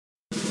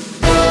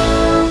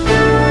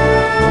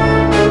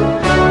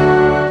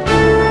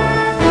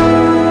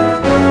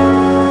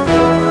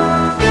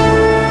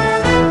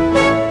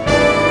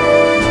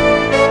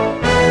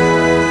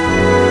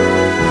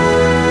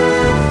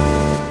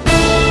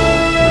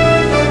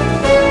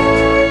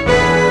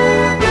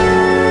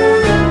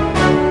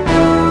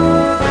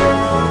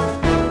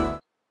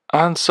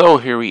And so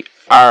here we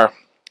are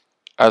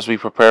as we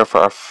prepare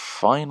for our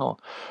final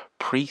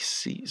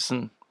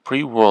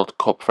pre-World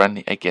Cup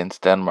friendly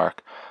against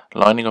Denmark.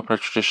 Lining up in a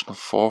traditional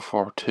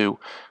 4-4-2,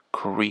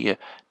 Korea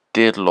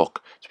did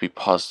look to be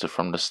positive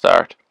from the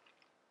start,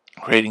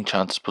 creating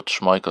chances, but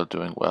Schmeichel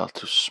doing well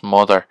to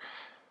smother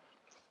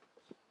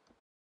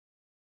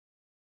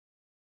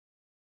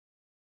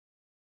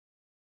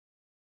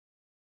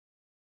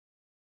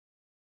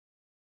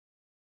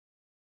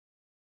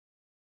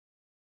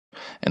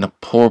in a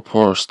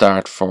poor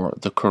start for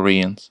the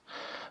Koreans.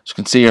 As you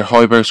can see here,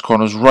 Højbjerg's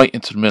corner was right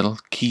into the middle.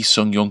 Ki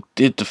Sung-young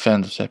did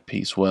defend the set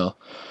piece well,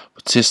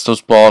 but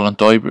Sisto's ball and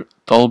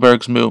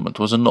Dolberg's movement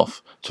was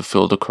enough to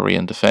fool the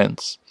Korean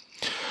defence.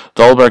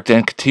 Dolberg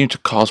then continued to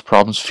cause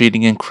problems,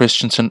 feeding in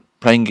Christensen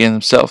playing again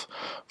himself,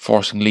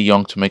 forcing Lee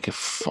Young to make a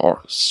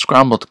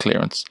scrambled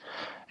clearance.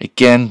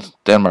 Again,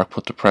 Denmark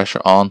put the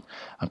pressure on,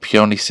 and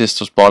Pioni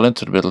Sisto's ball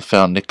into the middle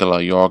found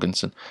Nikolai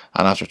Jorgensen,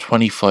 and after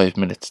 25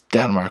 minutes,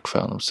 Denmark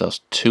found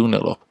themselves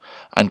 2-0 up,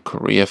 and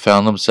Korea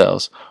found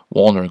themselves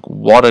wondering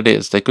what it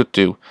is they could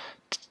do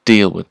to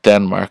deal with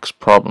Denmark's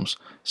problems,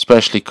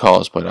 especially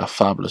caused by that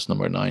fabulous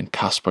number 9,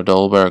 Kasper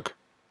Dolberg.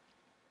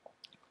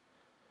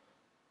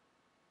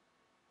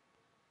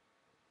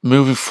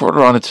 Moving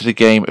further on into the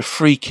game, a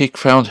free kick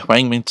found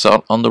Hwang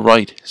Min-son on the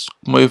right. His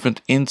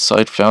movement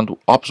inside found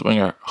opposite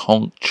winger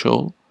Hong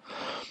Chul.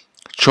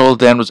 Chul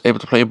then was able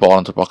to play a ball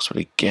into the box, but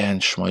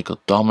again Schmeichel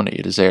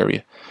dominated his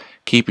area,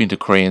 keeping the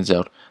Koreans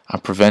out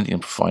and preventing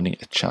them from finding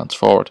a chance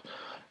forward.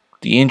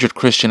 The injured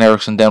Christian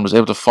Eriksen then was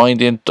able to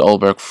find in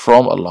Dolberg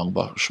from a long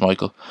ball for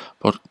Schmeichel,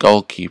 but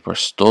goalkeeper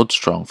stood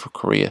strong for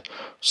Korea,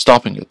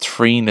 stopping a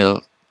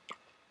 3-0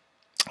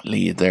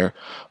 lead there.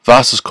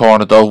 Vasa's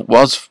corner though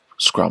was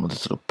scrambled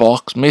into the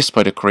box, missed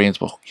by the Koreans,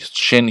 but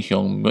Shin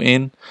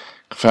Hyung-min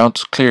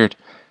found cleared,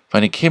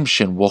 finding Kim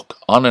Shin-wook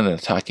on an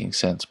attacking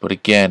sense, but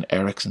again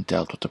Eriksen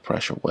dealt with the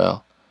pressure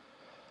well.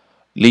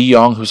 Lee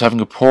Young, who's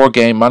having a poor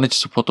game,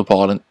 managed to put the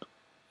ball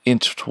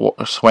into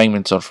Hwang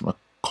Min-son from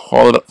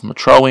a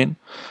throw-in,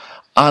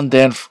 and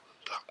then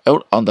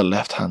out on the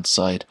left-hand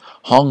side,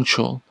 Hong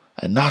Chul,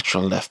 a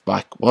natural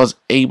left-back, was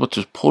able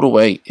to put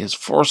away his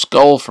first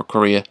goal for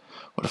Korea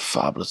with a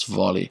fabulous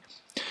volley,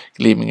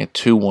 leaving it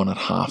 2-1 at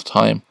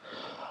half-time.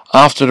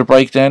 After the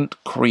break then,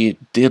 Korea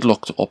did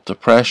look to up the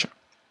pressure,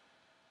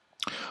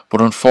 but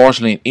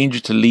unfortunately an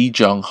injury to Lee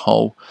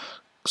Jong-ho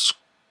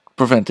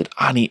prevented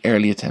any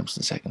early attempts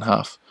in the second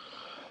half.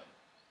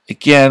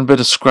 Again, a bit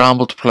of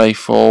scramble to play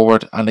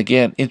forward, and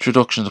again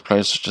introductions of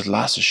players such as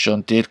Lasse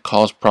Schön did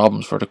cause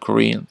problems for the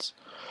Koreans.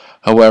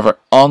 However,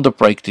 on the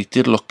break they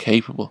did look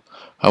capable.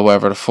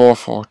 However, the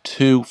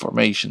 4-4-2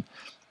 formation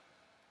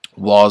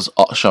was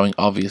showing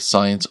obvious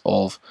signs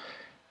of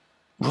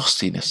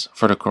rustiness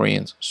for the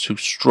Koreans, who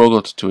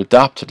struggled to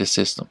adapt to the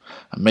system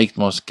and make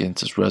the most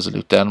against this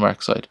resolute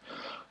Denmark side.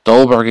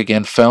 Dolberg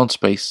again found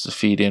spaces to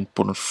feed in,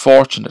 but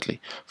unfortunately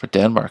for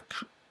Denmark,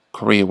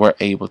 Korea were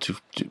able to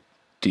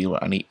deal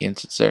with any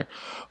incidents there.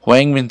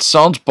 Hwang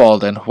Min-son's ball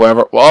then,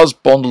 however, was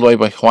bundled away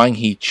by Hwang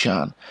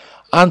Hee-chan,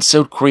 and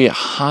South Korea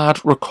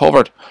had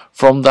recovered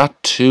from that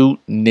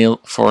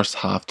 2-0 first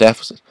half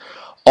deficit,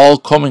 all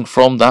coming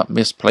from that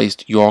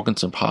misplaced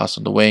Jorgensen pass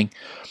on the wing.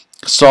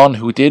 Son,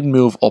 who did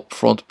move up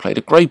front, played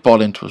a great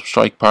ball into his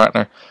strike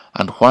partner,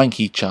 and Hwang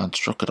Hee-chan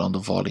struck it on the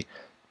volley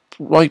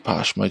right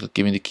past Schmeichel,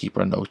 giving the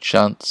keeper no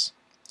chance.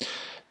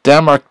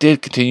 Denmark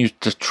did continue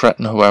to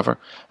threaten, however,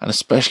 and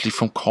especially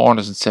from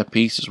corners and set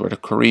pieces where the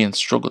Koreans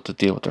struggled to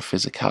deal with their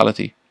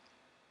physicality.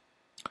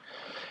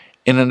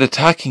 In an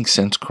attacking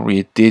sense,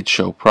 Korea did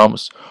show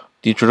promise.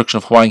 The introduction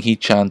of Hwang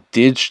Hee-chan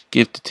did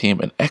give the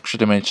team an extra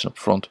dimension up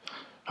front.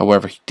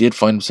 However, he did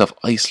find himself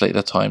isolated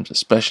at times,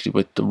 especially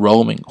with the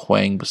roaming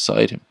Hwang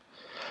beside him.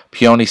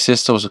 Pioni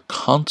Sisto was a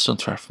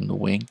constant threat from the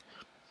wing.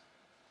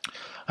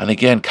 And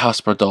again,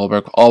 Kasper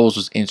Dolberg always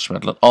was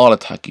instrumental in all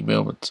attacking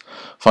movements,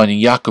 finding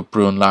Jakob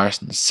Brun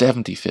Larsen in the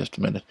 75th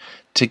minute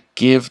to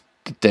give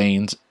the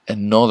Danes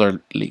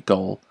another league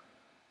goal,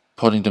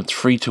 putting them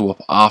 3-2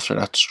 up after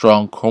that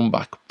strong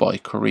comeback by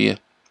Korea.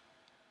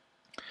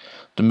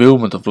 The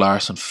movement of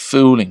Larsen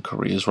fooling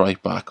Korea's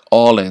right back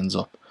all ends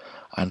up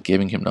and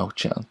giving him no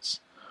chance.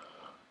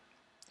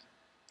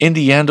 In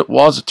the end, it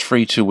was a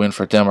 3-2 win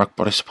for Denmark,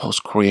 but I suppose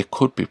Korea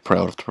could be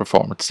proud of the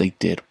performance they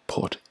did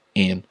put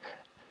in.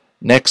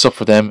 Next up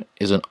for them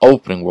is an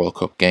opening World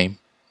Cup game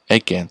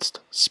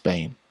against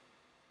Spain.